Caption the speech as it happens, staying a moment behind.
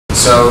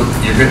So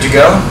you're good to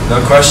go?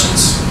 No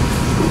questions?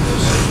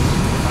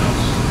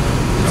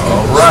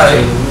 All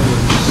right.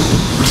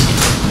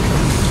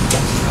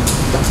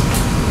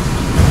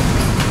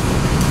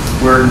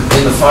 We're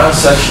in the final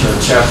section of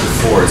chapter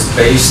 4. It's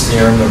Bayes'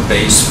 theorem or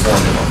Bayes'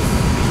 formula.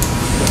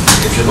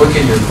 If you look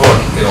in your book,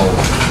 you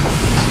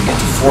get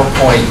to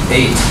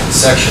 4.8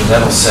 section,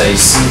 that'll say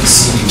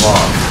CD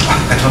wrong.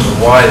 I don't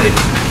know why they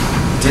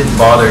didn't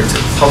bother to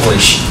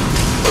publish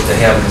what they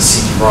have in the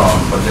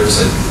CD-ROM, but there's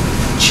a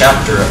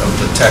chapter of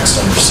the text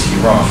under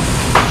CD-ROM.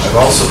 I've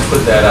also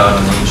put that out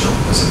on Angel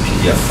as a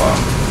PDF file,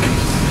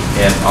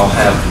 and I'll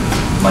have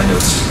my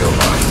notes to go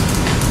by.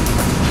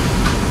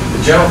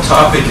 The general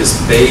topic is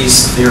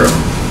Bayes' theorem,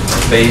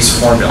 Bayes'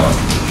 formula,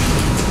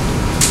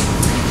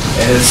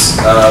 and it's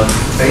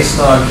based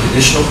on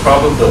conditional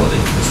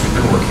probability, which we've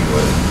been working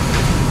with,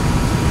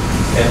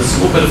 and it's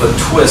a little bit of a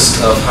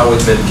twist of how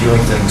we've been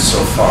viewing things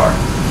so far.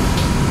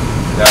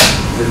 Now,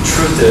 the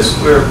truth is,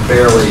 we're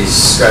barely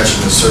scratching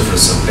the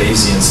surface of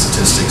Bayesian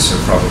statistics or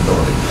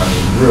probability. I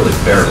mean, really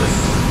barely.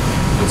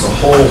 It's a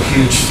whole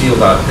huge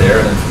field out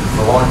there, and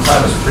for a long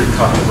time it's pretty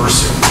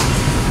controversial.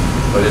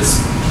 But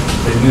it's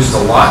been used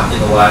a lot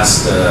in the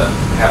last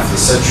half of the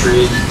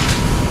century.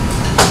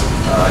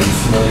 Are you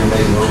familiar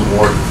maybe with World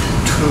War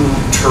II,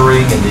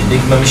 Turing and the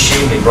Enigma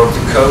machine? They broke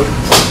the code.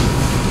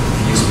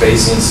 They used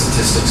Bayesian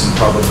statistics and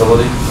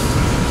probability.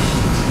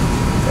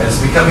 And it's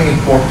becoming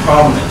more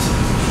prominent.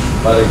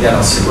 But again, I'll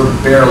say we're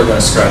barely going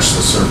to scratch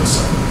the surface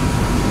of it.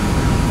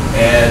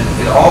 And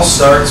it all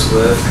starts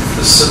with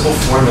the simple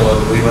formula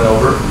that we went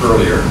over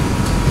earlier.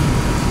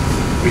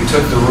 We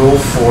took the rule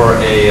for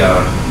a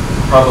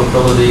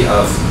probability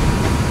of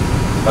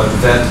an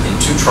event in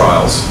 2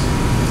 trials,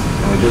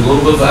 and we did a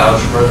little bit of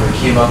algebra, and we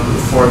came up with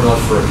a formula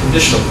for a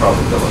conditional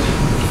probability.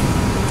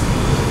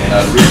 And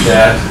I'd read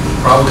that, the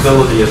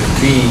probability of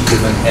B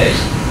given A.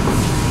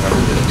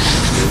 Remember,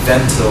 the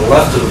event to the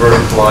left of the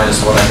vertical line is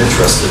what I'm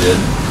interested in.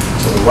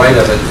 To the right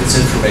of it, it's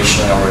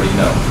information I already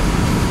know.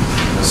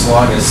 And as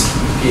long as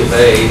P of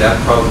A, that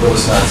probability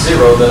is not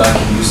 0, then I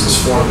can use this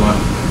formula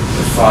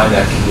to find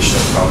that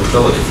conditional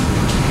probability.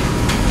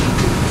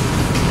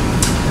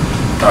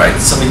 All right,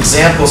 some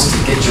examples to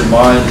get your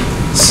mind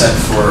set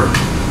for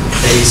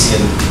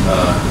Bayesian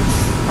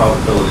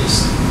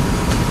probabilities.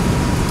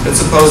 Let's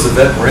suppose the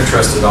event we're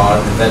interested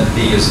on, event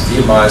B, is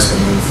VMI is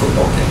going to win the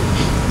football game.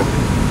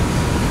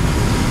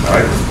 All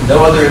right, with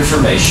no other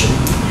information,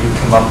 you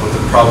come up with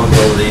a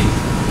probability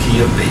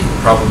P of B,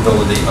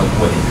 probability of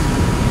winning.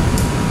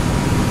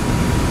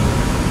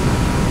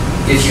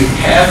 If you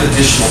have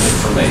additional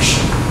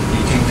information, you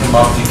can come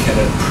up, you can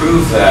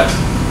improve that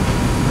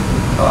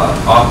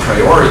a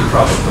priori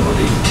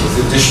probability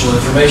with additional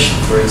information.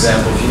 For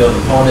example, if you know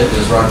the opponent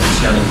is Rockland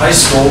County High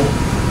School,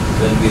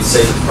 then we'd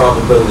say the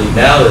probability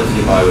now that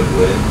VMI would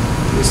win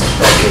is the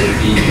probability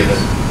B given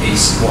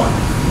ace 1.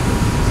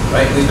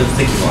 Right? We've been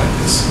thinking like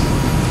this.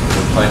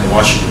 Playing the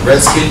Washington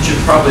Redskins, you'd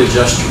probably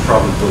adjust your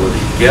probability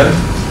again,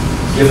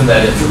 given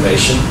that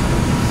information,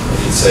 and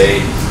you'd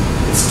say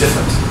it's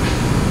different.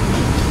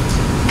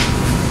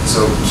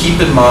 So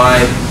keep in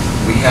mind,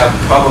 we have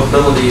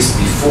probabilities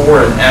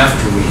before and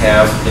after we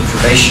have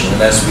information,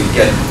 and as we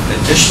get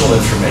additional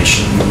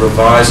information, we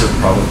revise our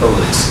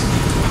probabilities.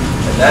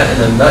 And that,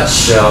 in a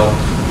nutshell,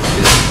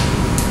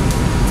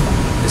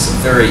 is a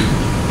very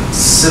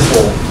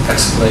simple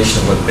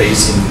explanation of what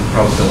Bayesian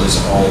probabilities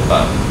are all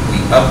about. We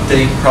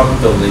update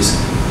probabilities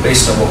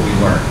based on what we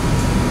learn.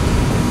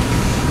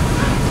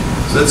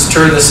 So let's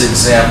turn this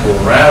example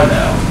around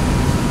now.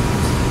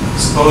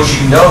 Suppose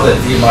you know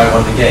that VMI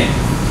won the game,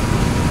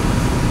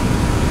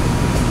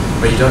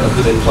 but you don't know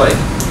who they played.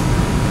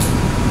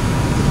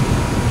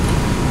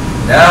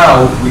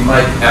 Now we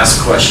might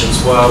ask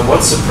questions, well,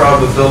 what's the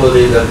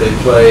probability that they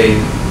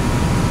play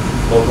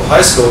local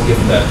high school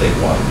given that they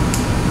won?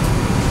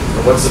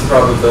 Or what's the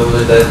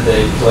probability that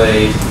they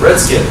play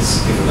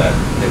Redskins given that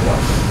they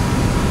won?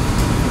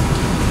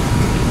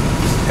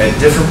 At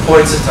different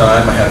points in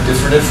time, I have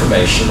different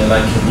information, and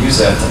I can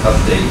use that to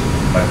update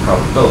my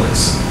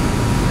probabilities.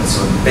 And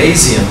so in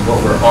Bayesian,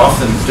 what we're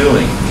often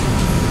doing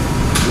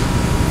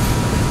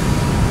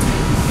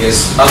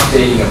is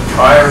updating a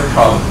prior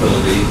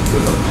probability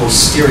with a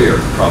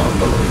posterior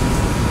probability.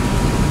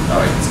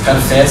 All right, it's kind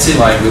of fancy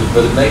language,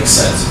 but it makes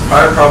sense.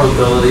 Prior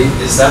probability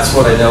is that's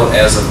what I know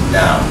as of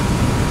now.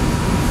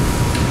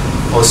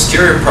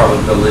 Posterior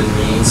probability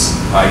means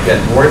I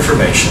get more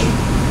information,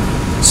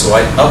 so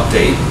I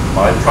update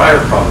my prior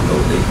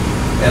probability,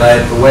 and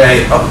the way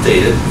I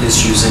update it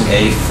is using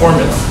a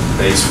formula,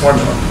 Bayes'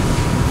 formula.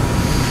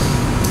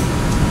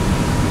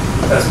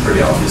 That's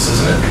pretty obvious,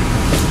 isn't it?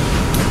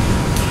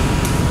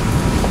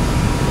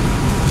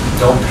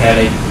 Don't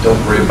panic, don't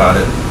worry about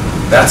it.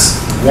 That's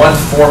one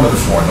form of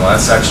the formula.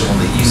 That's actually one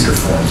of the easier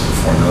forms of the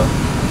formula.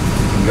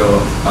 You can go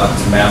up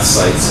to math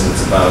sites, and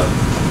it's about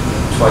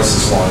twice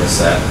as long as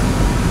that.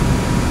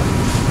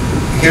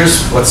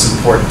 Here's what's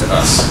important to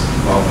us.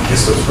 Well, I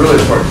guess what's really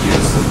important to you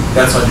is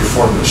that's on your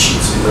formula sheet,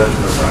 so you don't have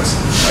to memorize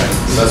it, right?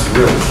 So that's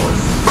really important.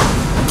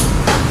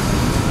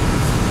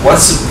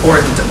 What's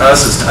important to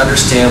us is to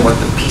understand what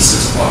the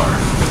pieces are.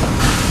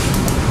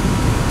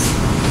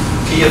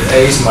 P of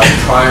A is my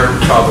prior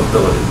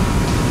probability.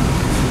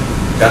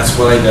 That's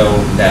what I know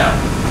now.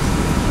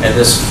 And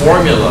this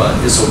formula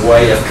is a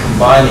way of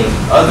combining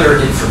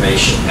other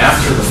information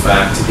after the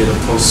fact to get a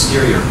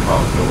posterior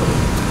probability.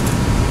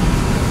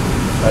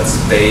 That's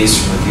Bayes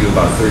from the view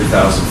about 30,000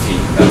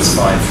 feet. That's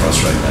fine for us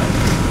right now.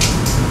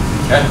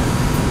 Okay?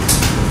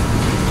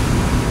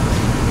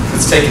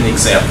 Let's take an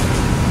example.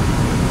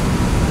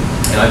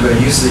 And I'm going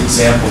to use the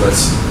example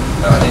that's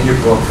in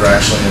your book, or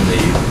actually in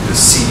the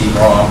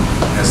CD-ROM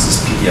has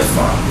this PDF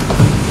file.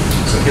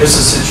 So here's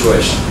the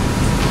situation.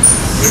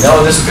 We know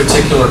in this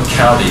particular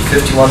county,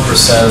 51%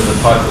 of the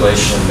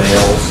population are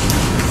males,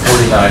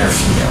 49 are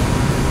female.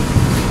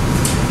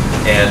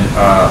 And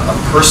a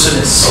person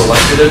is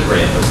selected at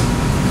random.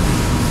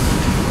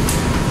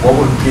 What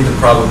would be the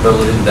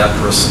probability that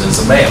person is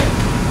a male?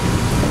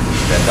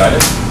 Van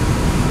Dynen?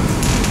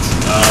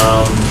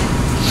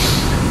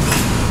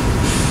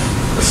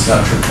 That's not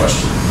a trick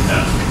question.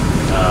 No.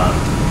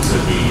 So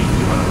it'd be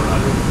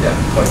 1/100? Yeah,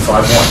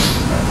 0.51.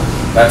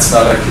 That's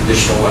not a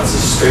conditional, that's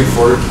a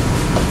straightforward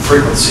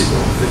frequency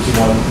rule,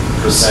 51%,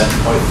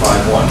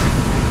 0.51.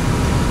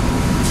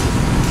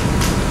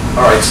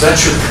 All right, so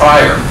that's your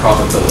prior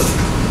probability.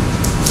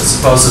 Let's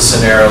suppose the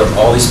scenario,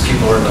 all these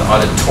people are in the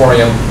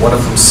auditorium, one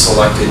of them's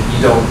selected,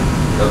 you don't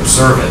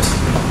observe it.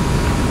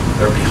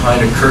 They're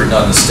behind a curtain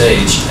on the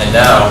stage, and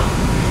now,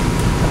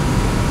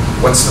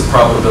 what's the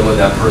probability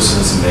that person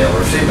is a male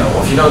or female?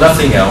 Well, if you know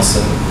nothing else,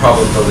 then the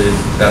probability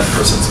that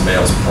person's a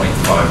male is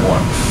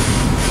 0.51.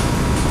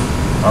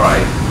 All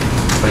right,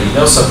 but you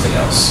know something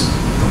else.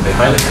 From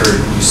behind the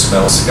curtain, you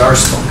smell cigar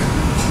smoke.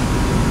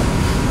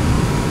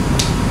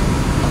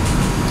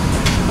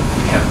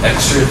 You have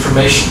extra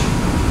information.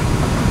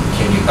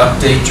 Can you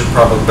update your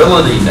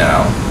probability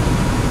now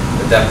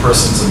that that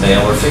person's a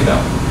male or female?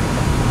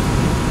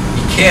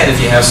 You can if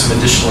you have some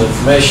additional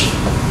information.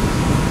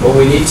 What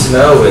we need to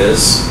know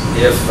is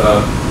if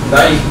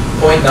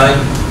 9.5%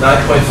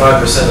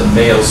 of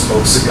males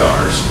smoke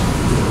cigars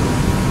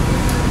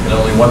and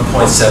only 1.7%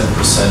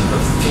 of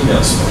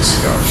females smoke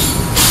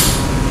cigars.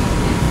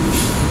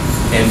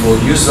 And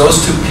we'll use those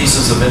two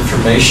pieces of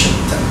information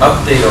to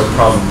update our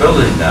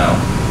probability now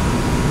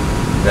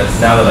that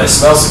I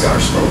smell cigar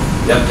smoke,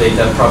 you update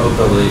that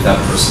probability that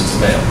person's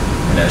a male.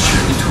 And as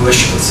your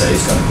intuition would say,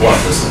 it's going to go up,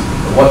 isn't it?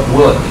 But what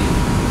will it be?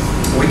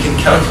 We can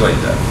calculate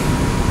that.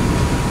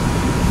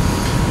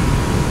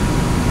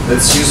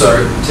 Let's use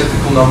our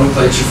typical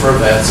nomenclature for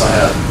events.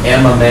 I have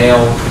M a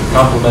male,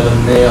 complement of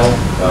male,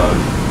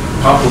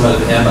 complement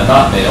of M a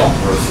not male,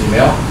 or a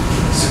female,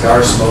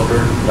 cigar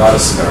smoker, not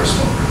a cigar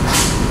smoker.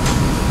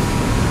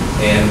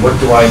 And what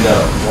do I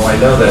know? Well, I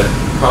know that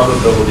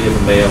probability of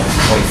a male is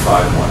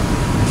 0.51.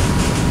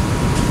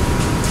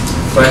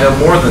 But I know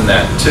more than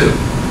that, too.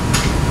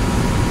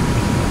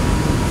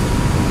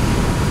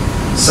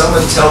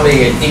 Someone tell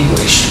me in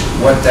English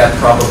what that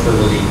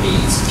probability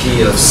means,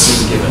 P of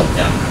C given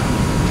M.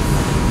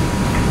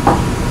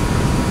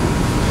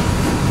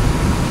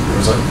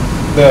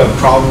 The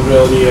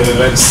probability of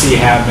event C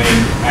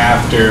happening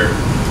after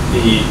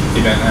the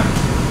event M.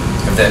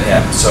 Event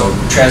M. So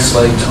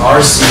translating to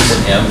our C's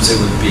and M's, it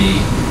would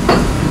be?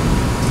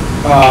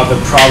 The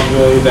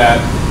probability that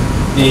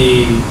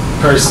the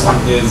person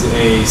is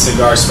a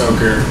cigar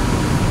smoker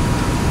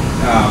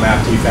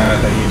after you found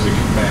out that he was a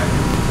good man.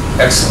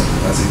 Excellent.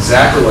 That's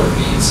exactly what it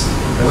means.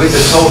 And we've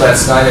been told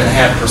that's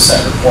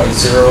 9.5% or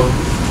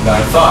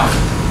 0.095,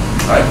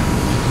 right?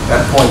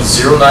 That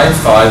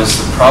 0.095 is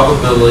the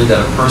probability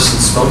that a person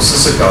smokes a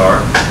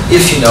cigar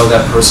if you know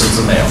that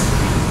person's a male.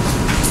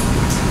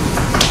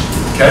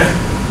 Okay?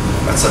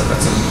 That's an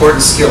important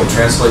skill.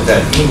 Translate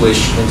that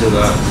English into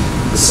the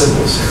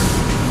symbols here.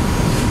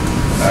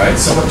 All right,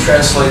 someone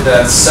translate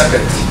that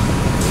second,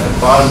 that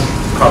bottom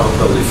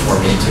probability for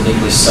me into an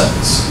English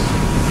sentence.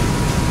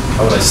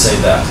 How would I say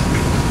that?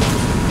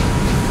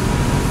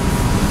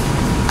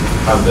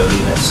 Probability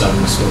that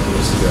someone is smoking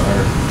a cigar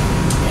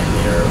and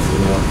they're a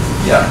female.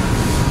 Yeah.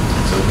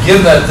 So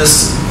given that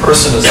this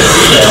person is a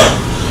female,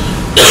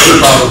 what's the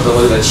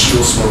probability that she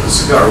will smoke a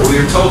cigar? Well, we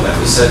were told that.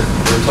 We said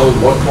we're told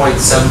 1.7%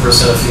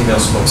 of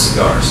females smoke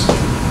cigars.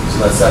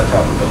 So that's that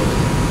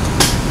probability.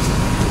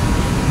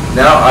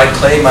 Now I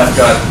claim I've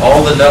got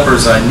all the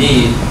numbers I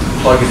need to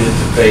plug it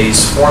into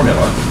Bayes'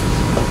 formula.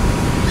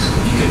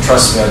 You can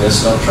trust me on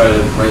this. Don't try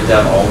to write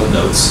down all the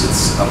notes.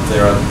 It's up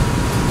there on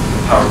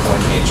the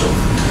PowerPoint Angel.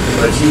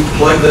 But if you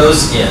plug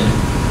those in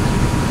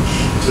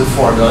to the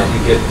formula,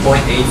 you get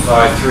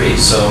 0.853.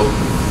 So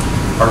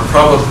our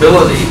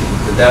probability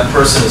that that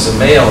person is a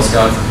male has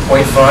gone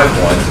from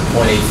 0.51 to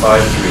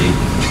 0.853,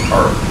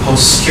 our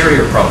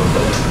posterior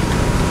probability.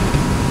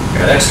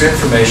 We got extra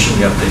information,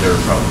 we update our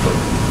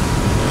probability.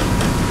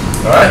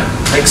 All right?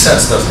 Makes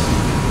sense, doesn't it?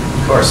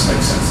 Of course it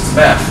makes sense. It's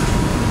math.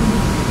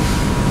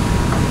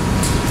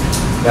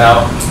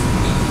 Now,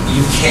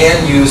 you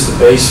can use the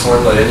Bayes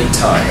formula at any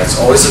time.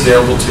 That's always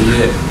available to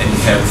you, and you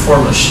have a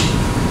formula sheet.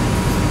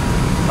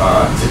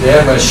 Today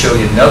I'm going to show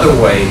you another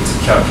way to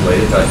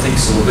calculate it that I think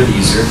is a little bit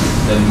easier.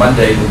 Then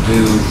Monday we'll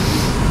do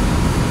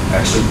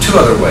actually two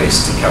other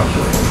ways to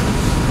calculate it.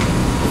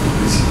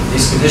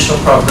 These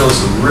conditional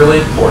probabilities are really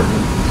important,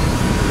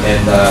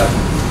 and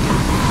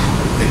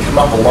they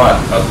come up a lot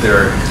out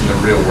there in the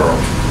real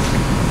world.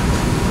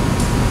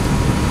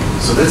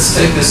 So let's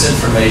take this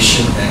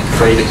information and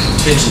create a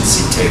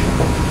contingency table.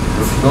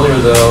 We're familiar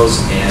with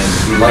those, and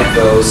we like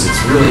those.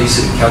 It's really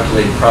easy to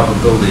calculate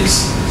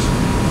probabilities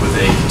with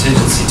a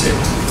contingency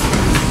table.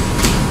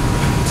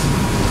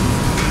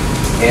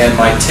 And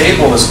my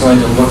table is going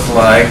to look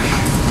like,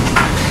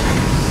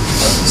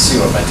 let's see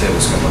what my table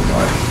is going to look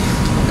like.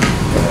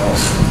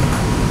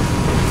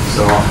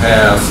 So I'll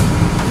have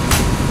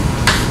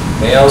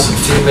males and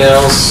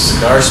females,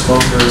 cigar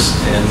smokers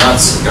and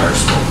non-cigar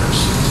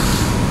smokers.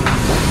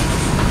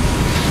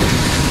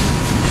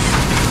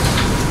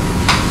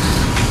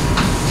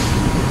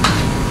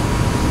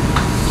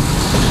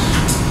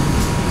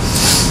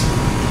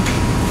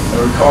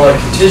 Recall a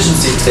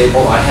contingency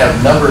table, I have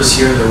numbers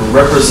here that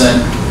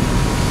represent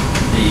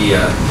the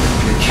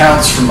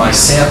counts from my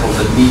sample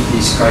that meet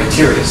these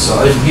criteria. So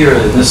in here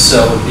in this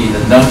cell would be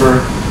the number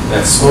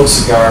that smoke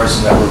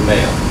cigars and that were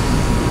male.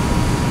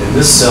 In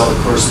this cell it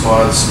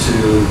corresponds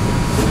to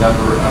the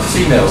number of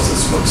females that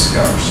smoke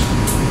cigars.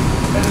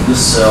 And in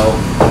this cell,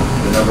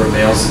 the number of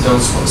males that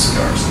don't smoke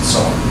cigars, and so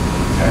on.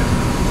 Okay?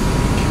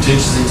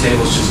 Contingency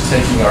table is just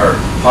taking our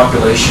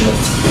population,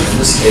 in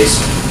this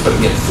case,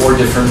 putting it in 4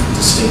 different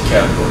distinct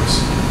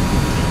categories.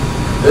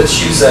 Let's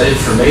use that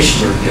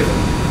information we're given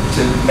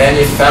to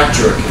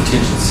manufacture a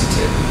contingency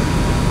table.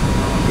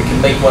 We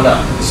can make one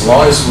up, as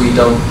long as we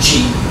don't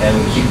cheat and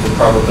we keep the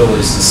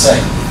probabilities the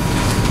same.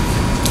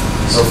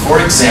 So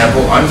for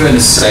example, I'm going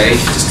to say,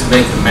 just to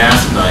make the math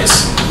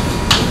nice,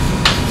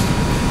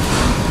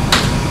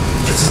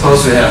 let's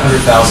suppose we had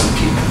 100,000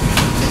 people.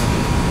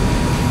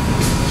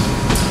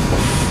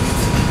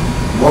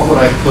 What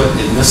would I put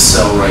in this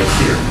cell right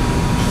here?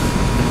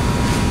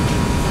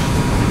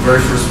 Very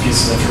first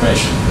piece of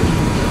information,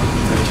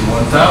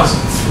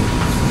 51,000.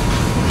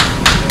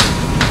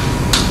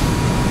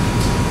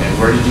 And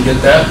where did you get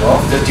that? Well,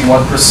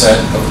 51%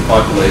 of the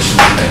population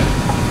is male.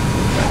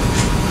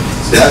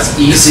 So that's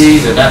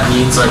easy, then that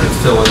means I can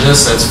fill in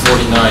this, that's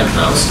 49,000.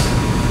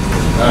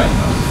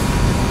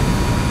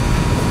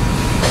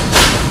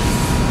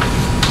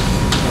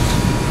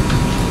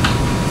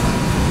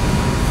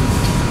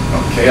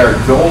 49,000. Okay, our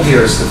goal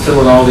here is to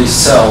fill in all these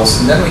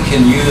cells, and then we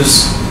can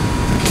use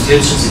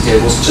contingency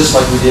tables just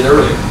like we did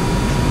earlier.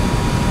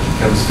 It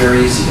becomes very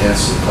easy to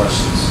answer the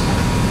questions.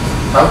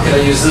 How can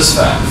I use this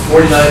fact?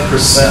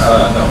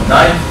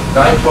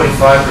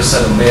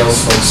 9.5% of males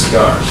smoke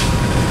cigars.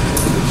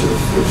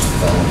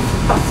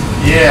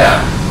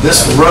 Yeah,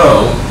 this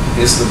row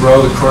is the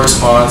row that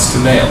corresponds to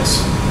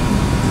males.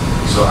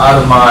 So out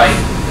of my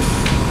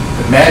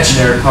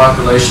imaginary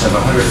population of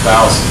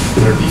 100,000,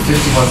 there would be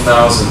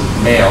 51,000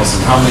 males,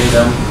 and how many of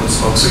them would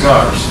smoke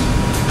cigars?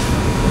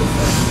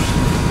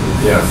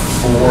 Yeah,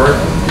 4,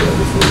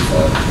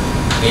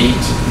 8,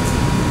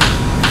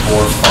 4,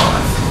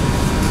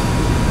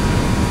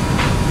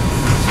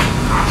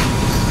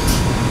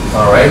 5.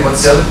 All right,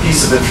 what's the other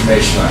piece of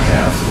information I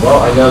have?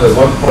 Well, I know that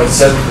 1.7%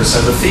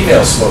 of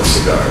females smoke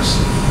cigars.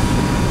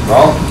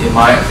 Well, in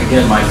my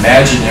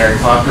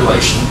imaginary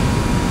population,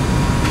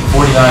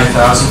 49,000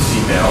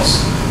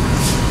 females,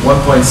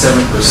 1.7%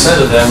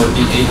 of them would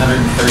be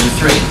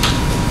 833.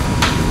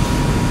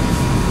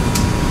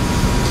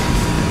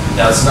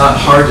 Now, it's not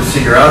hard to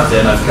figure out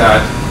then. I've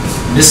got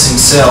missing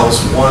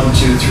cells, 1,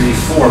 2, 3,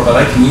 4, but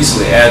I can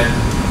easily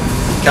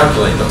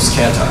calculate those,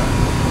 can't I?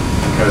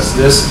 Because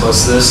this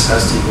plus this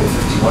has to equal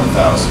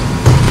 51,000.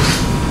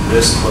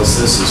 This plus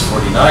this is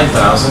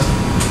 49,000.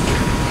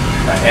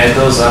 I add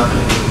those up and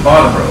I get the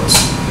bottom rows.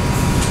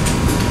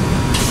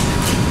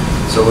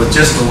 So with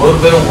just a little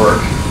bit of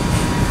work,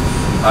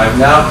 I've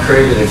now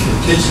created a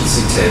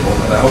contingency table,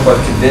 and I hope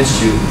I've convinced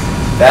you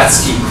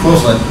that's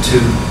equivalent to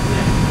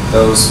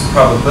those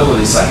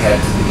probabilities I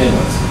had to begin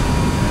with.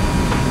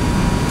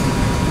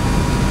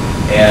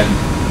 And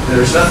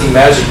there's nothing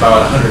magic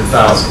about 100,000.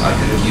 I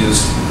could have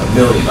used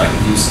 1,000,000. I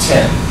could use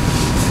 10,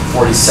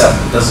 47.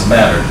 It doesn't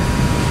matter.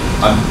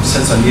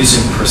 Since I'm using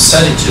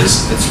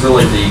percentages, it's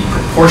really the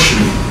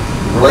proportional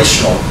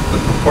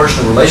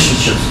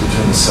relationships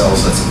between the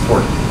cells that's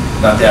important,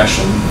 not the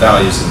actual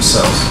values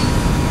themselves.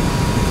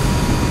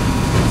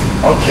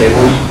 Okay,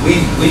 well,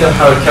 we know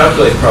how to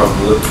calculate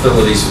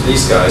probabilities with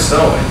these guys,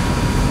 don't we?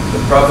 The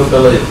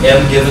probability of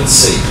M given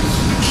C,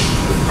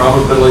 the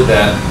probability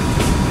that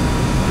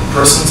the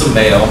person's a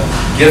male,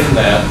 given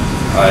that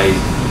I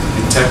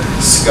detect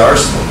cigar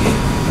smoking,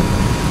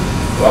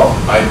 well,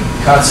 I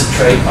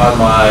concentrate on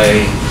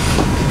my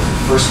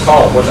first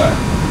column, wouldn't I?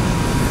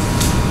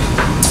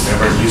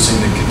 Remember,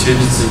 using the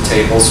contingency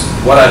tables,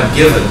 what I'm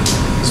given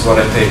is what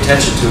I pay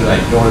attention to, and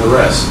I ignore the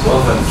rest. Well,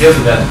 if I'm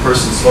given that the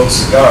person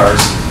smokes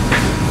cigars,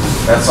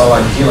 that's all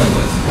I'm dealing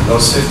with.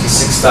 Those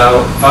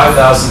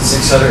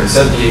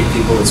 5,678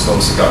 people that smoke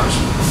cigars.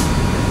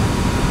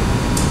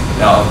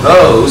 Now, of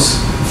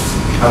those,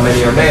 How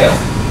many are male?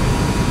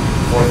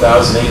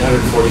 4,845.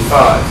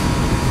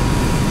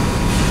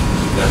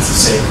 That's the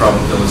same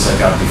probability as I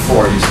got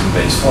before using the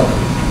base formula.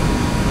 I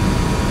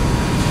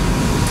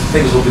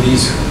think it's a little bit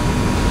easier.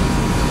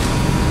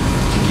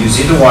 You can use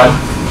either one,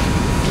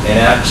 and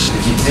actually,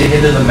 if you dig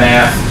into the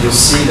math, you'll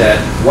see that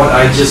what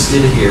I just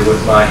did here with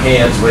my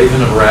hands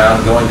waving them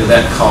around, going to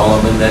that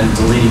column, and then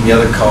deleting the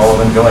other column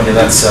and going to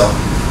that cell,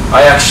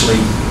 I actually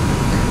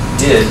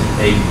did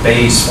a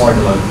Bayes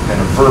formula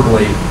kind of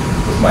verbally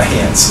with my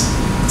hands.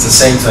 It's the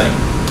same thing,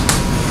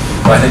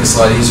 but I think it's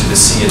a lot easier to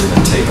see it in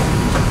a table.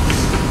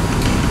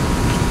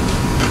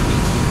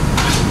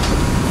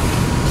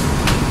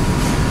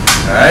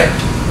 All right,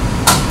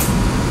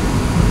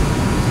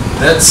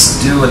 let's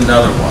do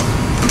another one.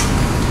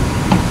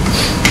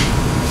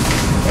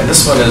 And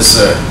this one is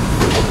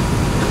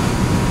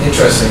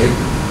interesting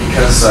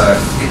because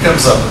it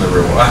comes up in the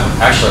real world.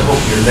 Actually, I hope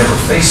you're never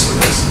faced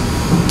with this.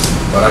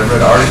 But I've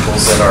read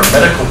articles that our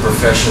medical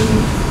profession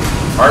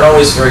aren't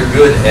always very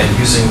good at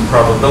using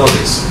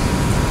probabilities.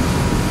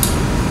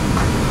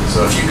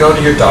 So if you go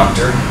to your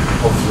doctor,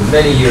 hopefully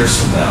many years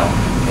from now,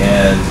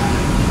 and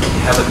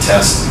you have a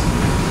test,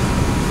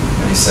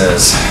 and he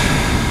says,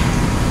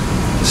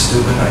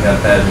 "Stupid, I got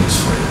bad news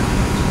for you.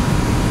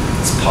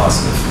 It's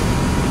positive.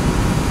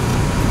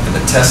 And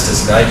the test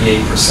is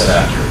 98%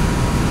 accurate."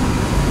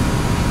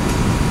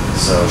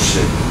 So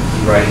should he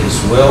write his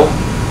will?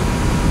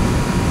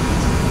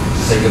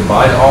 Say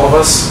goodbye to all of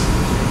us?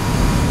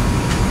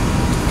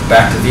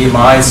 Back to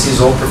VMI and see his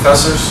old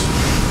professors?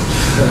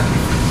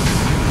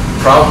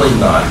 Probably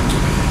not.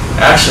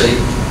 Actually,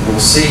 we'll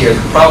see here,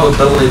 the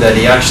probability that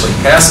he actually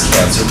has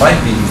cancer might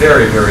be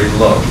very, very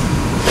low,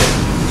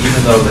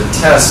 even though the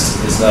test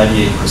is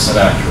 98%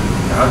 accurate.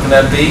 Now, how can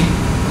that be?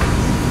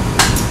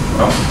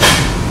 Well,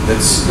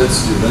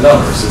 let's do the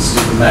numbers, let's do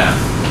the math.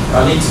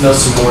 I need to know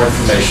some more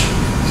information.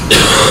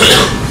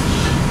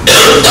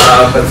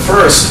 But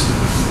first,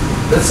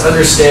 let's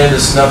understand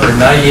this number,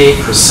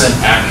 98%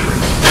 accurate.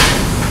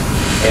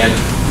 And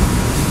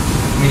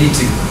we need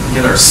to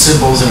get our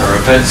symbols and our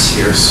events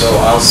here. So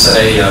I'll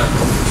say,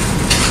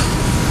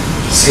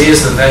 C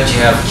is the event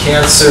you have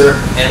cancer,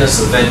 N is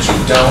the event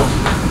you don't,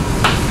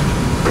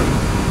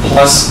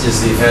 plus is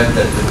the event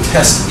that the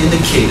test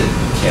indicated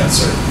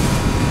cancer,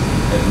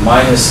 and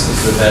minus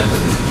is the event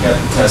that the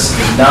test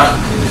did not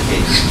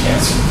indicate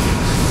cancer.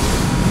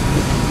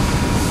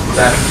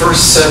 That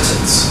first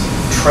sentence,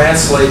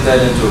 translate that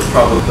into a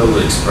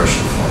probability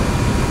expression form.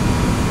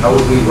 How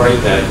would we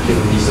write that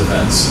given these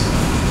events?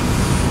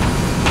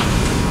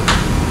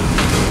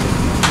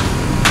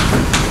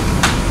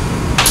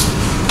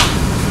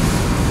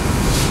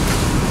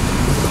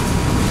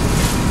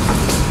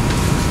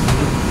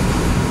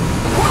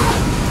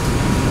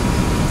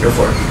 Go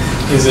for it.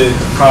 Is it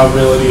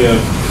probability of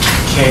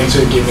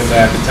cancer given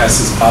that the test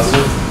is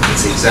positive?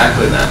 It's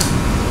exactly that.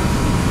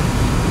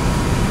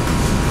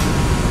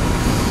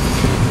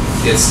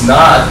 It's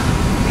not.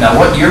 Now,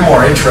 what you're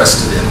more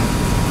interested in.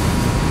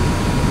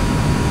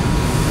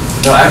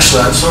 No,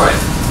 actually, I'm sorry.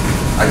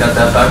 I got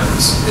that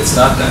backwards. It's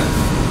not that.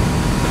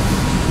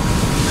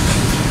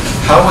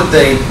 How would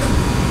they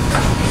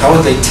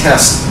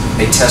test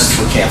a test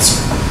for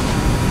cancer?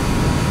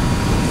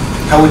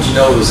 How would you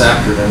know it was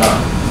accurate or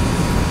not?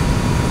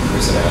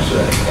 Person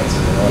actually had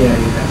cancer or not? Yeah,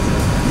 you'd have to.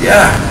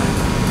 Yeah.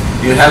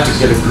 You'd have to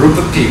get a group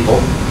of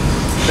people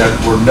that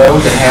were known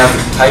to have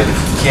the type of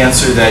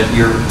cancer that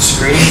you're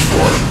screening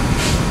for,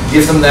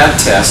 give them that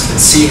test, and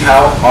see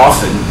how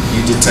often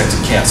you detected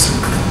cancer.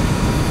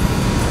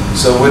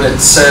 So when it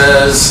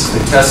says the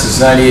test is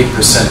 98%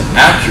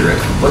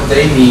 accurate, what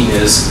they mean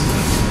is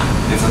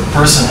if a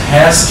person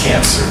has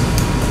cancer,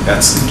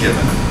 that's the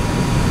given,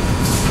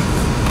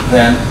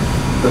 then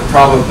the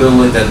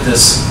probability that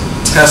this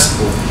test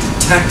will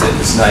detect it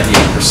is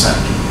 98%.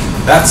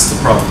 That's the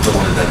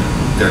probability that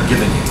they're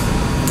giving you.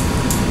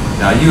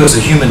 Now, you as a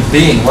human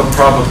being, what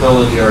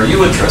probability are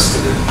you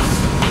interested in?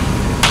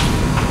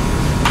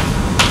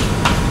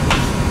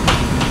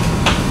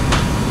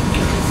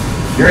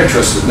 You're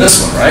interested in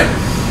this one, right?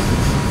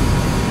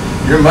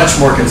 You're much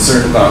more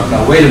concerned about,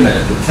 now wait a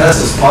minute, the test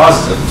is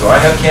positive. Do I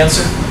have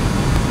cancer?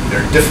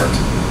 They're different.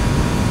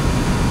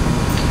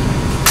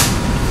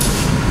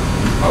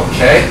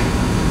 Okay.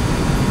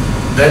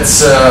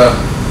 Let's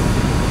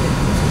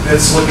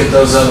look at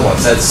those other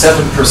ones. That's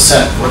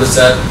 7%. What is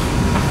that?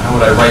 How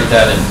would I write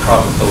that in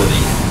probability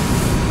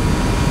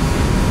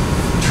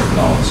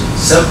terminology?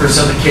 7%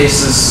 of the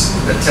cases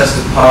that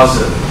tested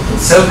positive. In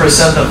 7%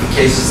 of the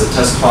cases that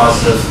test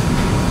positive,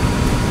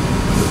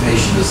 the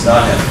patient does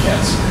not have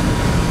cancer.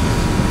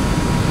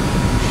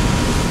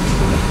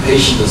 When the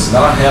patient does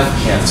not have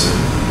cancer,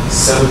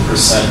 7%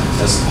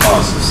 test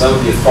positive. So that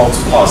would be a false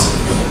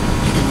positive.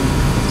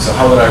 So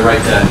how would I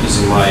write that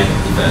using my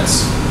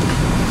events?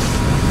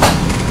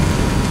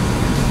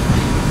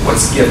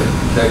 What's given?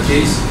 Is that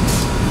keys?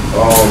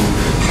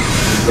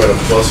 You've got a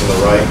plus on the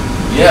right.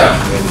 Yeah.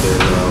 And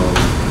then,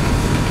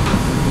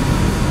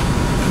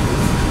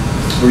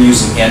 we're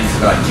using N for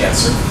not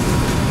cancer.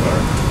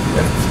 alright.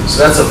 Yeah. So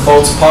that's a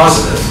false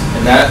positive,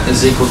 and that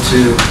is equal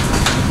to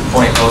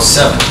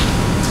 0.07.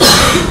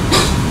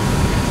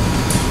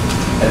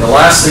 And the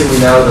last thing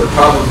we know, the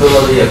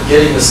probability of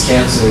getting this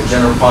cancer in the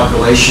general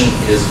population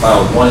is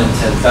about 1 in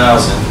 10,000.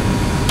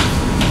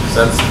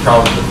 So that's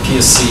probably the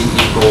PSC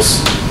equals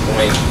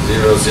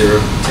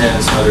 0.00,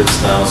 tens, hundreds,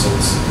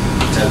 thousands,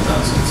 10,000s.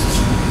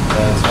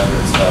 Tens,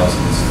 hundreds,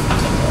 thousands,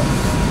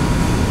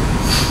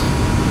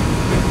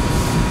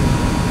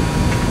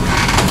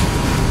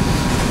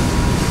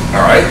 10,000.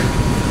 All right.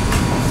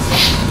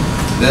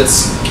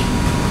 Let's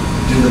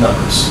do the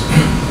numbers.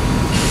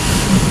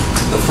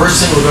 The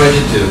first thing we're going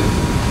to do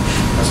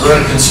is we're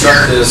going to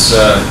construct this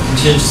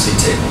contingency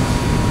table.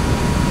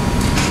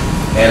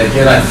 And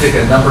again, I pick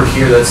a number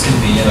here that's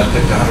convenient. I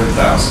picked 100,000.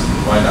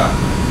 Why not?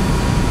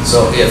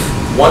 So if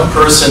one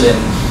person in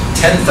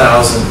 10,000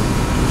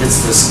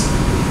 gets this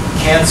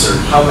cancer,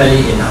 how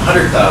many in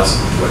 100,000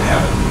 would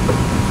have it?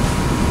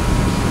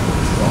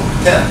 Well,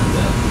 10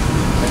 then.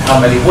 And how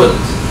many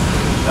wouldn't?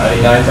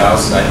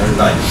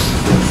 99,990.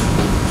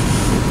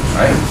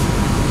 Right?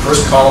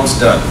 First column's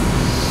done.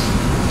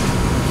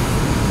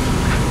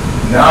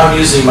 Now I'm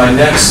using my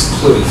next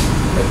clue.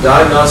 A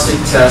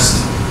diagnostic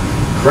test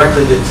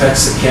correctly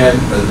detects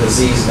the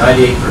disease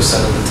 98%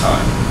 of the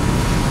time.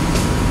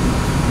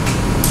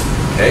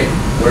 Okay,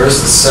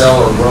 where's the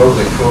cell or row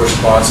that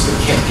corresponds to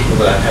people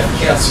that have had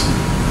cancer?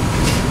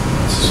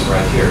 This is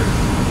right here.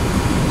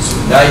 So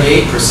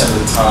 98% of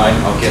the time,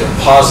 I'll get a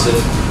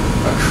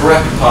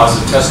correct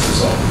positive test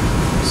result.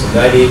 So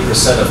 98%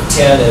 of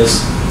 10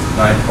 is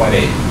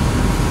 9.8.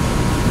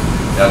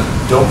 Now,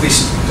 don't be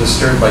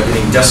disturbed by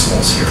getting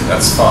decimals here.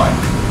 That's fine.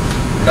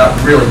 We're not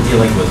really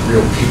dealing with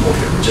real people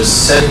here. We're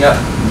just setting up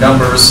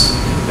numbers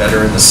that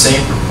are in the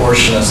same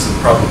proportion as the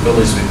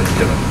probabilities we've been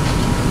given.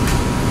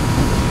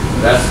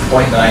 That's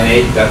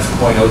 0.98, that's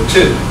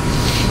 0.02.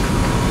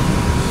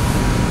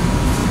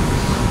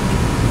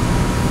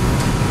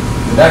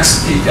 The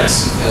next piece,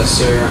 yes?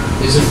 Sir,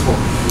 isn't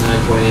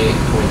 9.8,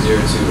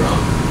 0.02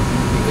 wrong?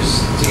 Because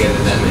together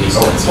that makes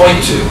 0.2.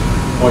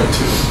 0.2.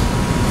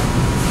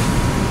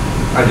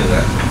 I did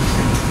that.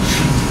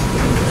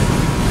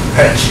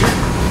 Thank you.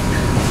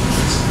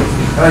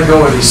 And I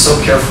go with these so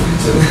carefully,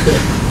 too.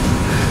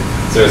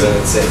 So is that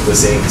the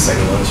same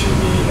second one should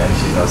be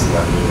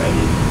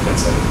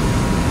 92,990.7?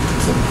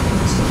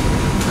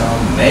 Oh,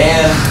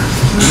 man.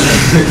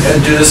 You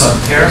gotta do this on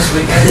Paris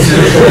weekend,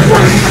 too?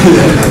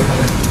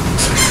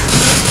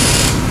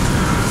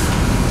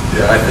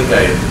 Yeah, I think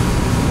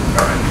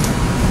all right.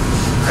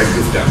 I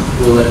goofed out.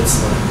 We'll let it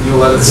slide. You'll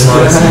let it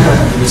slide?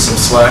 Give me some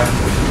slack?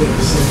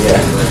 Yeah.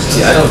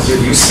 See, I don't give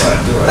you slack,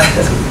 do I?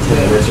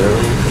 10 minutes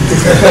early.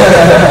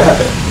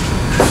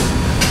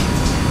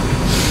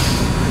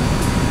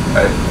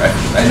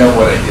 I know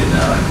what I did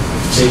now. I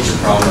changed the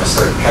problem. I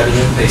started cutting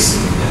and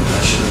pasting again.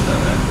 I should have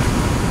done that.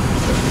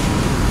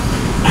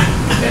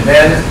 And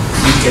then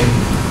you can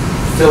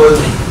fill in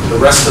the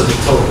rest of the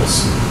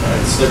totals. All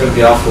right, so they're going to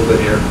be off a little bit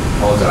here.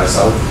 Apologize.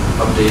 I'll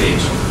update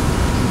Angel.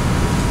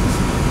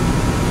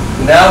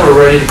 Now we're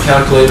ready to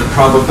calculate the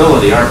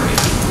probability, aren't we?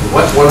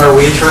 What are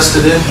we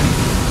interested in?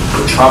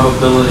 The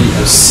probability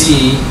of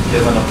C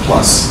given a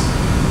plus.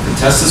 The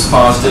test is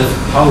positive.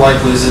 How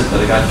likely is it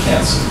that I got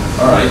cancer?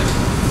 All right.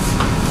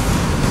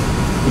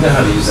 You know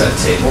how to use that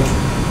table.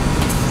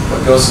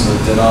 What goes in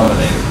the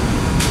denominator?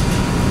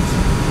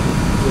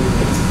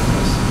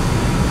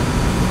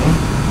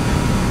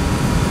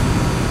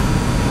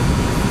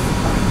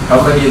 How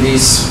many of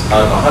these,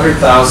 out of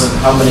 100,000,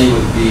 how many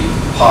would be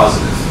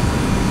positive?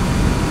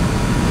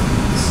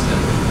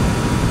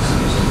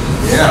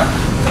 Yeah.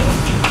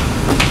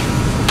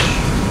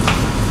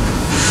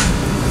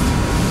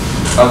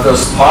 Of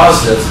those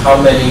positive, how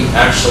many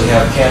actually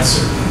have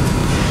cancer?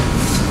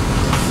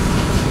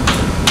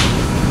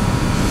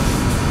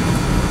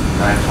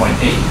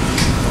 9.8.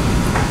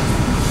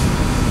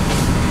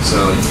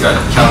 So you've got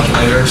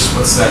calculators.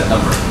 What's that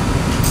number?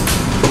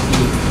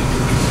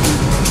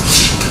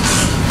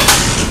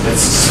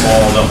 It's a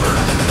small number.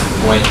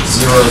 0.0014.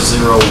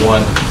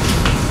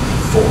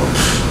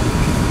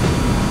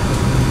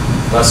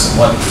 Less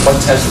than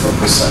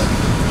 1/10%.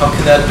 How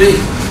can that be?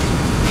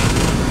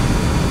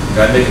 Did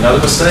I make another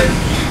mistake?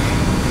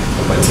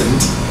 Hope I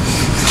didn't.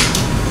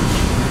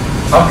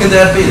 How can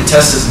that be? The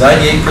test is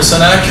 98%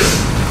 accurate.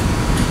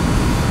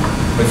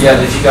 But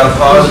yet, if you got a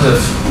positive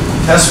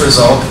test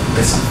result,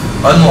 it's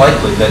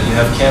unlikely that you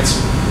have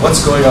cancer. What's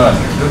going on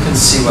here? Who can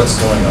see what's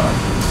going on?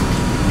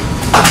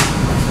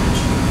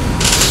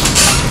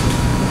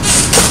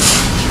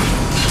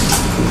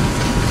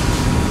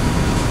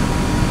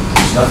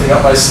 There's nothing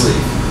up my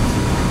sleeve.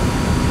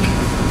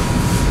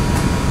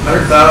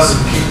 100,000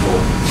 people.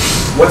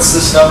 What's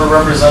this number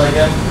represent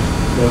again?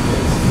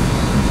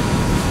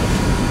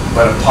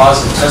 But a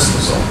positive test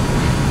result.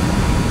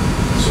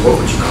 So what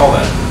would you call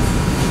that?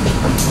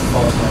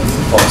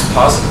 False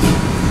positive.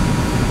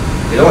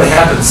 It only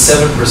happens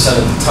 7%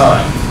 of the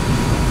time.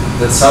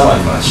 Doesn't sound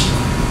like much.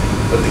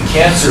 But the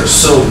cancer is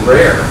so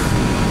rare.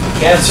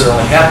 Cancer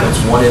only happens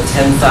 1 in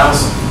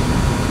 10,000.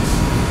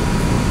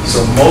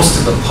 So most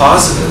of the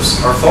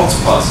positives are false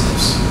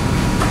positives.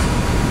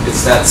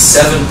 It's that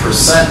 7%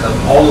 of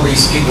all of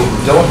these people who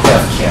don't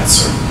have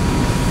cancer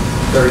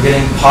that are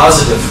getting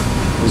positive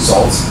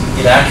results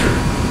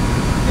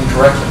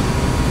incorrectly.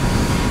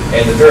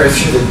 And the very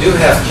few that do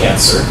have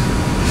cancer,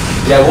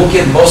 yeah, we'll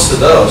get most of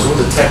those, we'll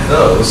detect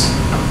those,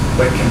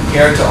 but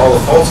compared to all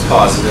the false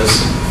positives,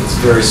 it's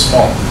very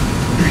small.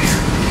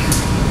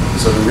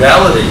 So the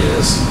reality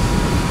is,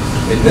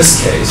 in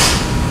this case,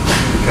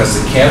 because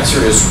the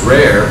cancer is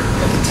rare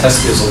and the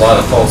test gives a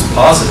lot of false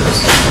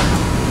positives,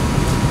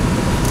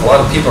 a lot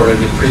of people are going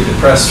to get pretty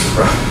depressed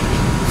for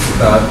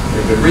a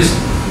good reason.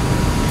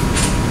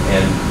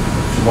 And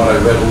from what I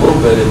read a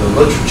little bit in the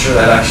literature,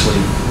 that actually,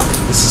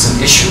 this is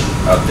an issue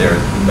out there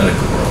in the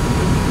medical world.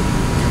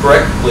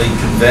 Correctly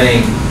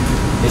conveying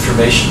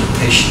information to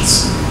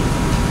patients.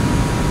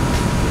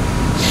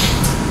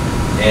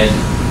 And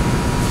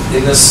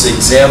in this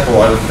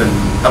example, I've been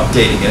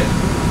updating it.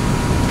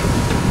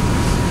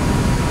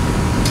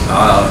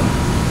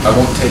 I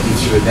won't take you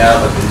through it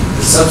now, but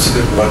the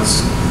subsequent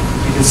ones,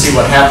 you can see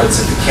what happens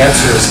if the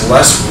cancer is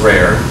less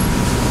rare,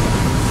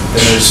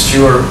 then there's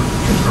fewer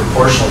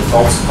proportionally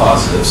false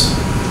positives.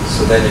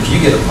 So then if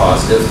you get a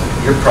positive,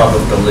 your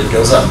probability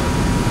goes up.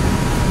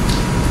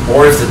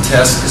 Or if the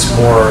test is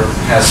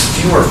has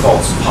fewer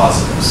false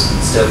positives,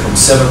 instead from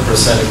 7%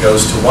 it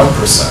goes to 1%.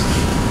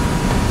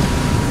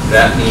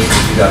 That means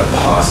if you got a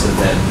positive,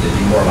 then it'd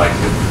be more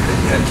likely that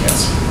you had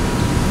cancer.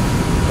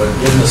 But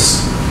in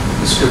this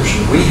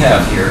description we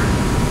have here,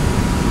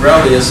 the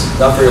reality is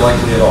not very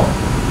likely at all.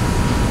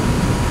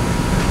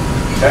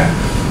 Okay?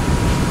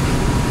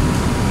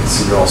 You can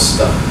see you're all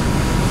stuck.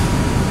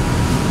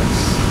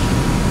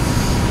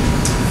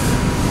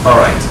 All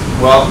right.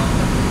 Well,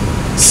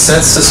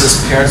 since this is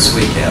Parents'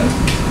 Weekend,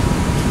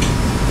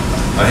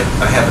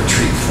 I have a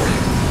treat for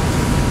you.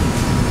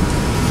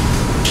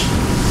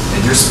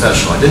 And you're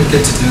special. I didn't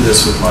get to do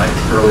this with my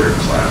earlier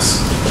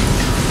class.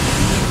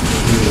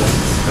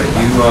 But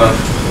you,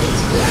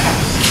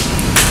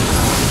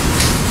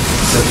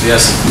 since we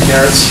have some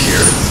parents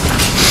here,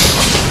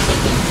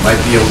 might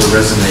be able to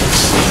resonate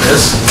with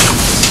this.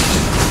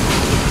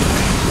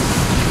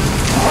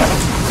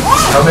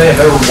 How many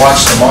have ever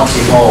watched the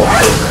Monty Hall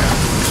program?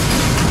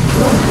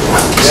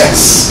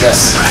 Yes,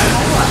 yes.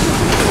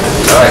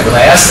 All right, when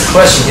I ask the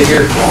question, give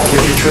your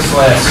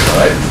truthful answer,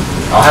 all right?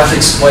 I'll have to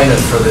explain it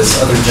for this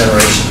other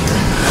generation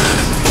here.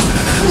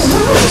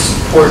 Those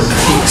important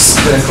peaks,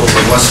 pinnacles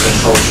of Western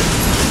culture.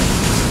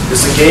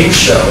 It's a game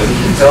show, and you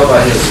can tell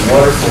by his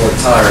wonderful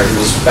attire, he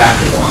was back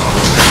a while.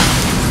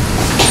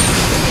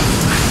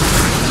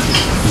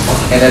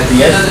 And at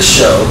the end of the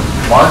show,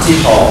 Monty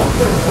Hall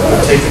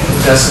would take the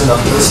contestant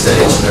up to the stage,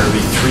 and there would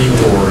be 3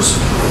 doors,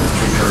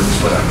 3 curtains,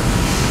 whatever.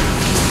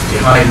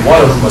 Behind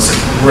one of them was a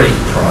great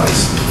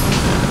prize.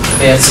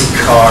 Fancy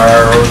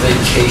car or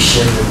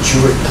vacation,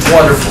 jewelry,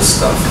 wonderful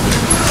stuff.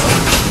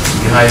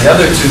 Behind the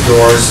other 2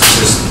 doors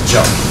was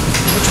junk,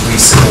 which we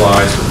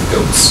symbolize with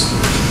goats.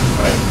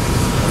 Right?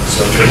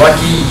 So if you're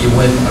lucky, you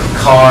win a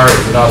car. If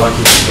you're not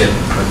lucky, you get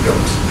a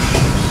goat.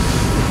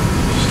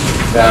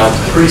 Now,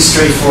 pretty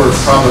straightforward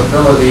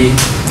probability.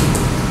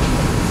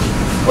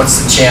 What's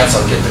the chance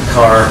I'll get the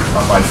car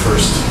on my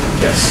first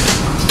guess?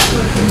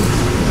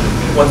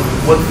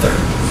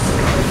 1/3.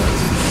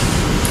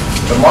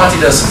 But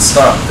Monty doesn't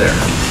stop there.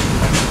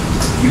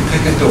 You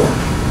pick a door.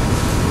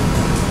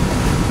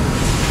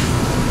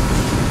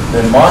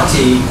 Then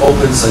Monty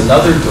opens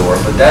another door,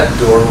 but that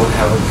door will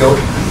have a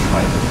goat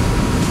behind it.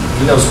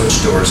 He knows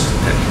which doors to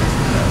pick.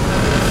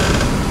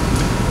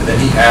 And then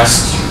he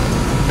asks you,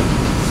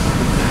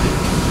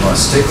 do you want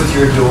to stick with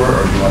your door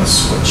or do you want to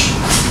switch?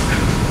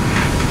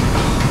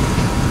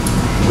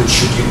 Which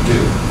should you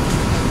do?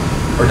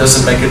 Or does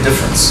it make a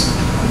difference?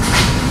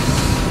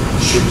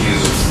 Should you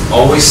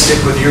always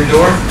stick with your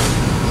door?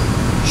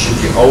 Should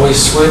you always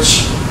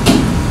switch?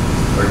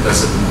 Or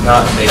does it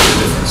not make a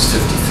difference,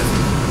 50-50?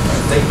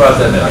 Right, think about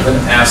that a minute. I'm going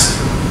to ask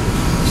you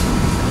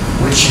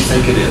which you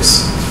think it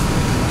is.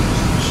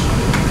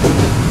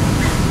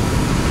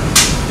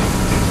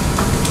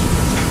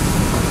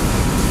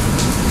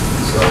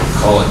 So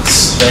call it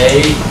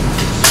stay,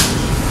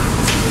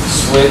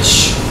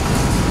 switch,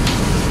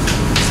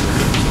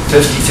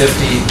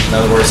 50-50. In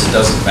other words, it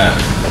doesn't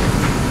matter.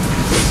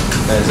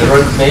 Has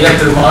everyone made up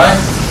their mind?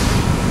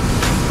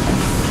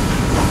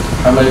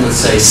 How many would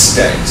say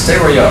stay? Stay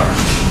where you are.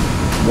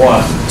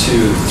 1,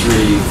 2,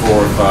 3,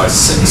 4, 5,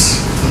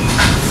 6.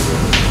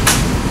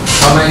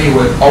 How many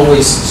would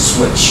always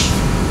switch?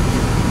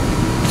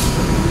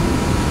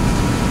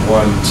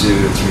 1,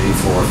 2, 3,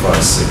 4,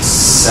 5, 6,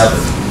 7.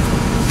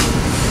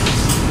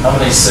 How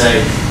many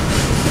say,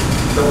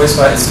 don't waste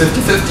my, it's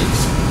 50-50?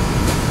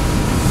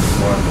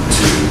 1,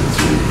 2,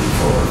 3,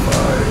 4,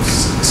 5,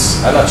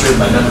 6. I'm not sure if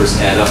my numbers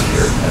add up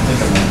here. I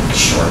think I'm a little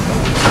short, but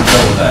we'll go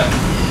with that.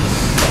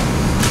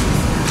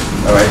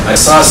 All right, I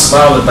saw a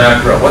smile in the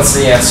back row. What's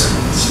the answer?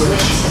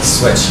 Switch.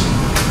 Switch.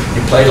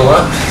 You played a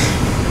lot?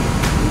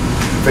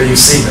 But you've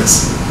seen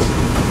this.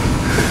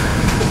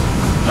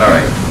 All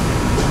right.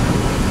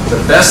 The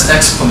best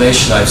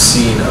explanation I've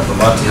seen of the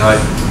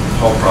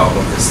Monty-Hall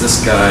problem is this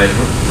guy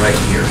right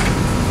here.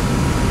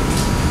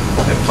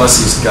 And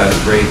plus he's got a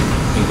great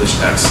English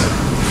accent.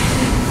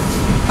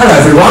 Hello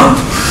everyone.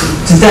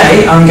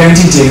 Today I'm going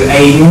to do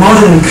a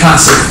modern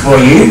classic for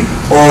you,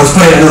 or to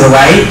put it another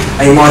way,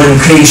 a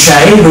modern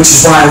cliche, which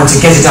is why I want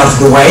to get it out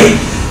of the way.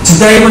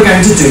 Today we're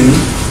going to do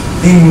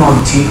the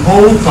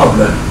Monty-Hall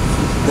problem.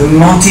 The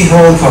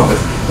Monty-Hall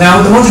problem. Now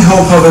the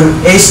Monty-Hall problem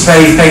is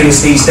very famous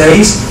these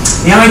days.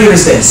 The idea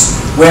is this: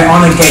 we're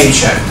on a game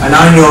show, and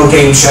I'm your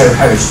game show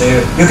host. So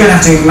you're going to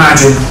have to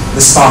imagine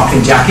the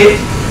sparkling jacket,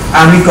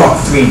 and we've got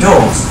 3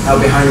 doors. Now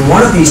behind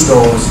one of these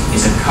doors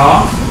is a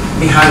car.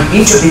 Behind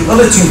each of the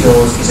other 2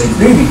 doors is a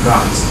booby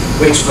prize,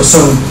 which for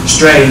some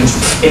strange,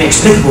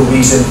 inexplicable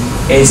reason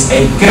is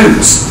a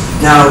goat.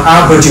 Now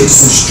our budget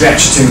doesn't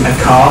stretch to a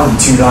car and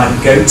 2 live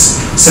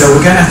goats, so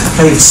we're going to have to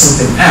play for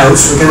something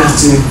else. We're going to have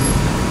to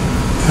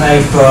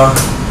play for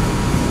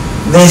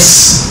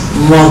this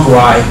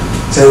mogwai.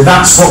 So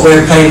that's what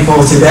we're playing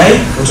for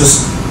today.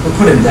 We'll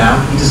put him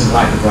down. He doesn't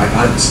like the bright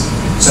lights,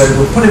 so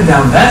we'll put him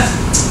down there.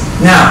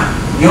 Now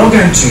you're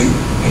going to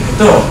pick a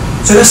door.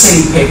 So let's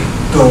say you pick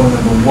door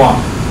number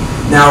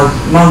 1. Now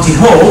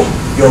Monty-Hall,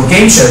 your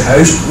game show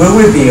host, will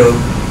reveal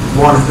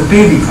one of the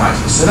booby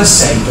prizes. So let's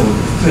say door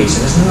number 3.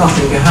 So there's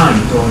nothing behind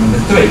door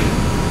number 3.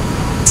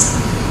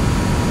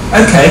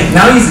 Okay,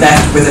 now you've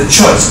left with a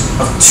choice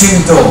of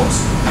 2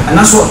 doors, and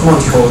that's what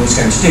Monty-Hall is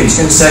going to do. He's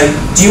going to say,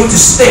 do you want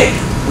to stick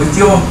with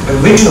your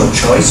original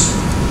choice,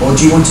 or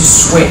do you want to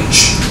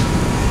switch?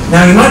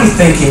 Now you might be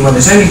thinking, well,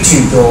 there's only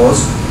 2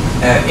 doors,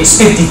 it's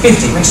 50-50,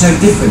 it makes no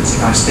difference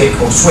if I stick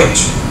or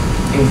switch.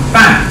 In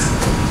fact,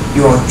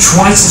 you are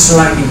twice as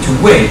likely to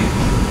win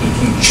if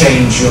you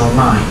change your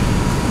mind.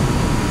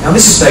 Now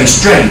this is very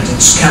strange,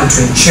 it's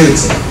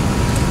counterintuitive.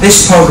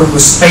 This problem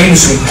was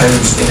famously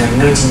posed in a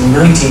 1990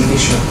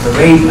 edition of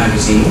Parade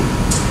magazine,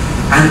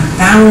 and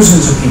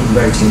thousands of people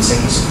wrote in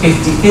saying it's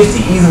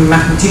 50-50. Even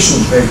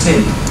mathematicians wrote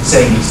in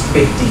saying it's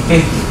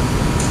 50-50.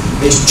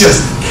 It's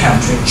just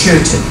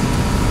counterintuitive.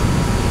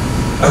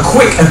 A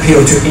quick appeal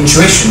to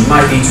intuition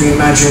might be to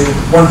imagine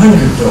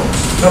 100 doors.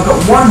 So I've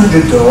got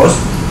 100 doors,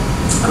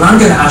 and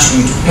I'm going to ask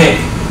you to pick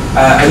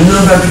a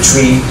number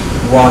between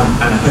 1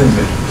 and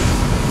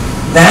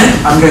 100. Then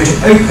I'm going to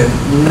open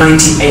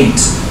 98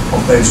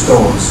 of those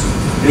doors,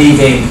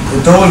 leaving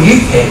the door you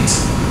picked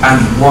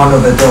and one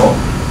other door.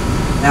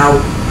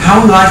 Now,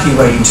 how likely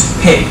were you to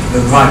pick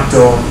the right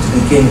door to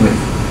begin with?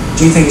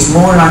 Do you think it's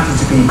more likely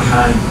to be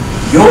behind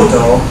your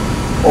door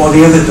or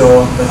the other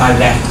door that I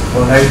left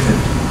unopened?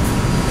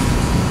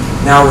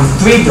 Now with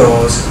 3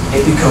 doors,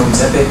 it becomes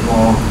a bit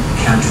more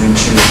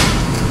counterintuitive.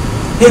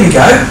 Here we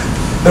go.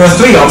 There are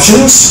 3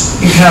 options.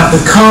 You can have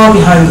the car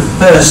behind the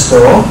first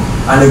door,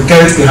 and a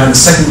goat behind the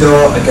second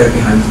door, a goat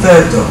behind the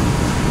third door.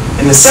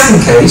 In the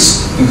second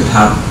case, you could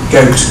have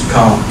goat,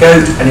 car,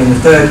 goat, and in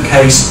the third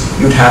case,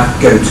 you'd have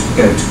goat,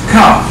 goat,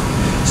 car.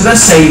 So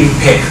let's say you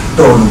pick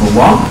door number 1,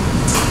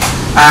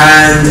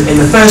 and in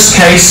the first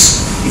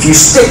case, if you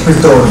stick with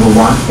door number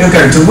 1, you're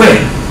going to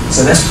win.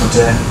 So let's put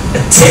a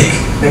tick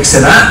next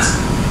to that.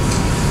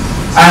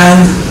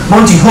 And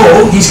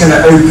Monty-Hall, he's going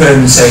to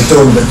open, say,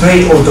 door number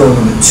 3 or door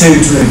number 2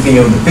 to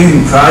reveal the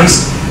booby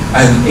prize.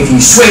 And if you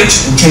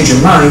switch and change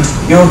your mind,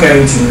 you're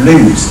going to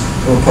lose.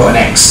 We'll put an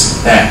X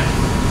there.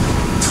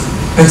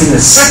 But in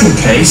the second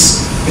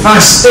case, if I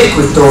stick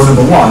with door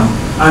number 1,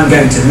 I'm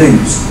going to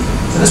lose.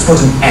 So let's put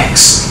an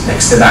X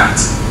next to that.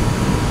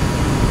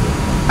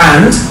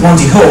 And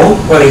Monty-Hall,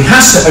 well, he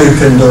has to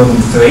open door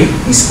number 3.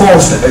 He's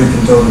forced to open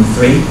door number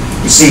 3.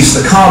 Receives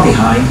the car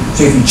behind.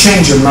 So if you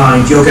change your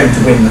mind, you're going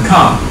to win the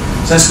car.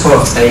 So let's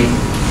put a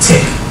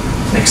tick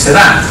next to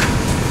that.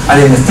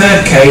 And in the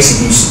third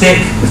case, if you stick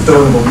with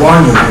door number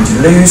 1, you're going to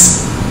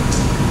lose.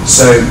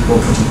 So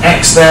we'll put an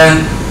X there.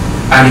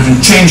 And if you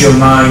change your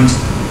mind,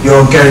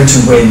 you're going to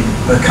win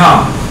the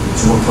car.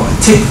 So we'll put a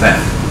tick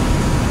there.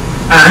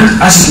 And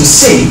as you can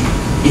see,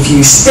 if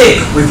you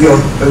stick with your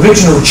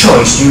original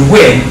choice, you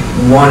win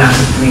 1 out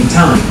of 3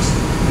 times.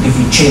 But if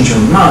you change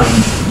your mind,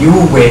 you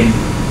will win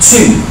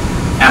 2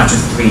 out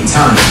of 3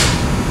 times.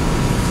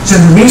 So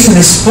the reason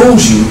this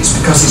fools you is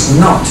because it's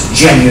not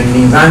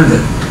genuinely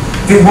random.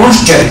 If it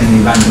was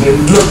genuinely random, it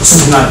would look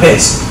something like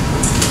this.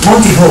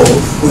 Monty-Hall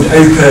would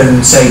open,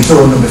 say,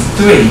 door number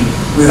 3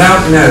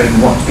 without knowing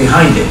what's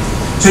behind it.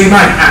 So he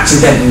might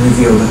accidentally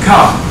reveal the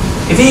car.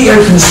 If he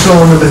opens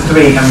door number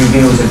 3 and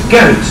reveals a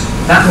goat,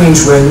 that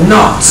means we're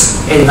not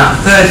in that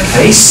third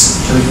case,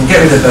 so we can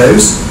get rid of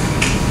those,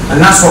 and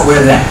that's what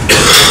we're left.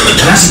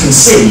 And as you can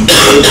see,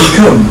 it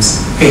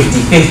becomes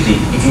 50-50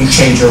 if you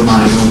change your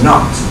mind or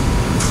not.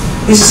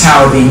 This is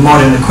how the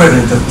modern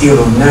equivalent of deal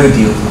or no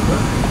deal would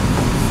work.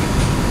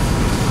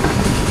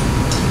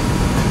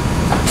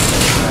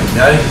 Right,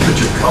 now you can put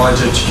your college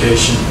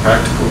education to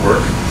practical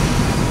work.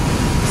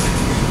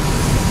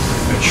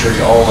 Make sure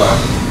you all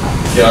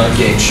get on a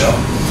game show.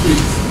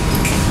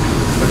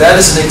 But that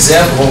is an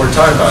example of what we're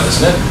talking about,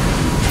 isn't it?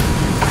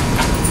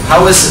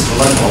 How is it,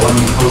 let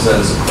me pose that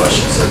as a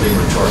question instead of being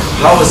rhetorical.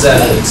 How is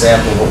that an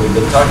example of what we've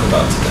been talking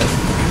about today?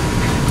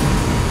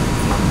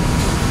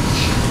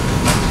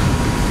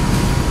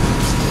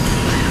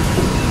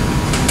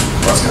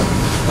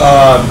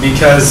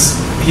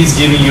 Because he's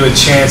giving you a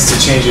chance to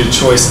change your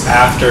choice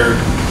after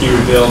he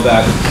revealed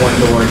that one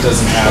door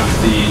doesn't have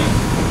the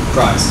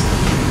prize.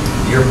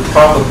 Your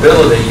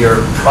probability,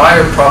 your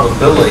prior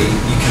probability,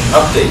 you can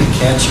update it,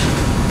 can't you?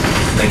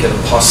 Make it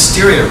a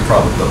posterior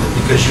probability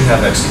because you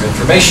have extra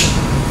information.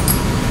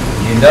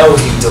 You know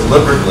he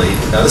deliberately,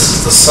 now this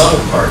is the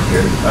subtle part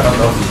here, I don't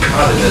know if you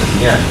caught it at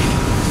the end.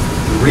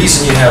 The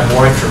reason you have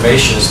more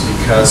information is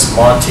because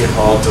Monty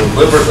Hall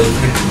deliberately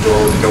picked a door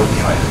with a goat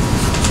behind it.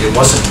 It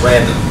wasn't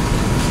random.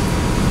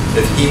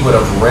 If he would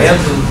have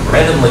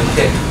randomly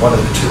picked one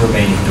of the two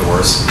remaining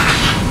doors,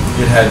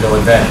 you'd have no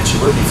advantage. It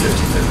would be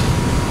 50-50.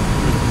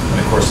 And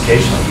of course,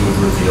 occasionally he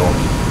would reveal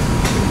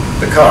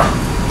the car.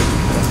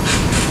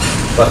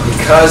 But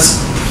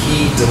because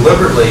he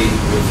deliberately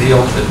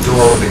revealed a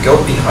door with a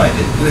goat behind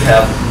it, you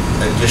have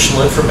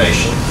additional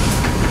information.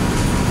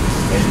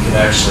 And you can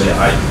actually,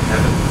 I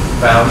haven't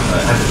found,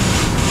 I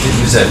didn't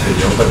use that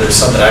video, but there's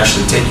some that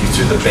actually take you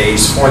through the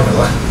Bayes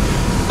formula,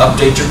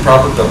 update your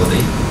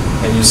probability,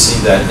 and you see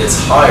that it's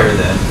higher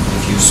than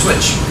if you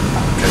switch,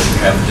 because you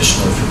have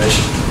additional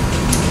information.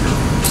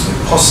 So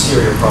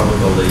posterior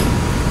probability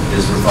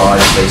is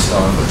revised based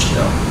on what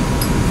you know.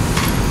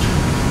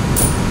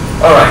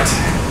 All right.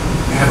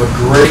 Have a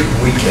great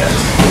weekend.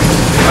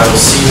 I will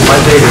see you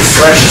Monday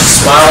refreshed,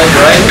 smiling,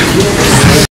 right?